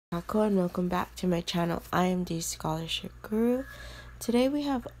Ako and welcome back to my channel. I am the Scholarship Guru. Today we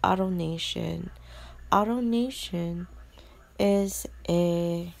have Autonation. Autonation is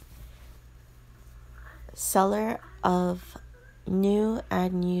a seller of new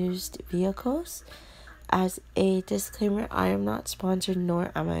and used vehicles. As a disclaimer, I am not sponsored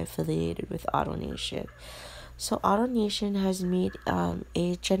nor am I affiliated with Autonation. So Autonation has made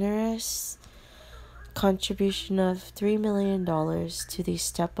a generous contribution of $3 million to the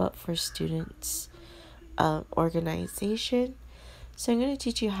Step Up for Students organization. So I'm going to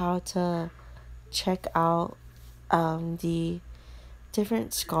teach you how to check out the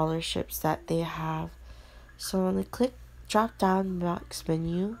different scholarships that they have. So on the drop down box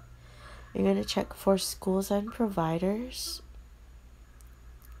menu, you're going to check for schools and providers.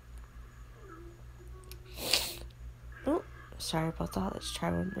 Oh, sorry about that. Let's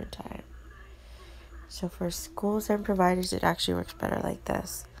try one more time. So for schools and providers, it actually works better like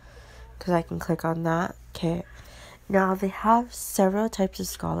this, because I can click on that. Okay. Now they have several types of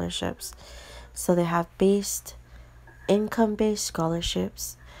scholarships. So they have income-based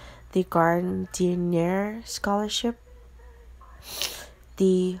scholarships, the Gardenier Scholarship,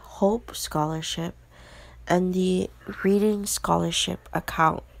 the Hope Scholarship, and the Reading Scholarship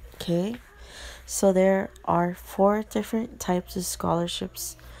account. Okay. So there are 4 different types of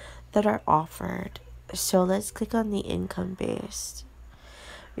scholarships that are offered. So let's click on the income-based.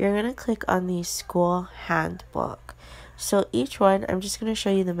 You're going to click on the school handbook. So each one, I'm just going to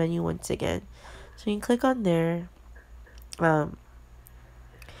show you the menu once again. So you can click on there.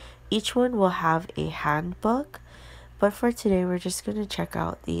 Each one will have a handbook, but for today we're just going to check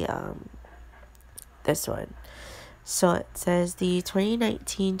out the this one. So it says the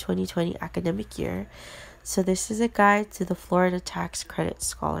 2019-2020 academic year. So this is a guide to the Florida Tax Credit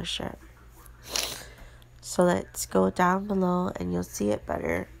Scholarship. So let's go down below and you'll see it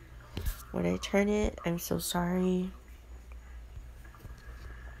better. When I turn it, I'm so sorry.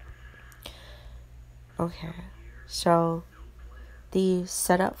 Okay, so the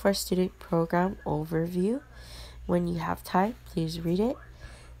Setup for Student Program overview. When you have time, please read it.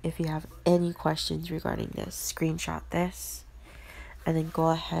 If you have any questions regarding this, screenshot this and then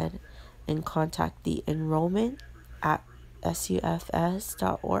go ahead and contact the enrollment at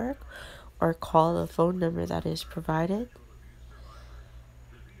sufs.org or call the phone number that is provided.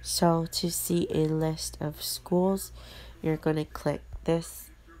 So to see a list of schools, you're going to click this,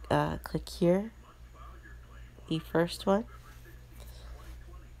 click here, the first one,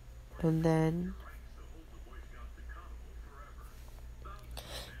 and then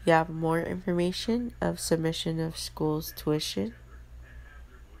you have more information of submission of schools tuition.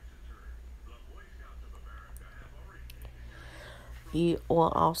 You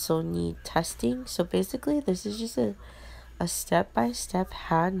will also need testing. So basically this is just a step-by-step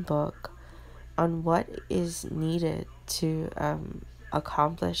handbook on what is needed to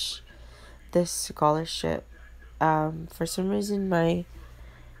accomplish this scholarship. For some reason my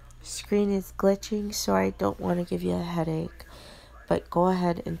screen is glitching, so I don't want to give you a headache, but go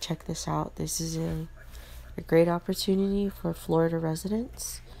ahead and check this out. This is a great opportunity for Florida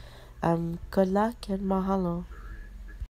residents. Good luck and mahalo.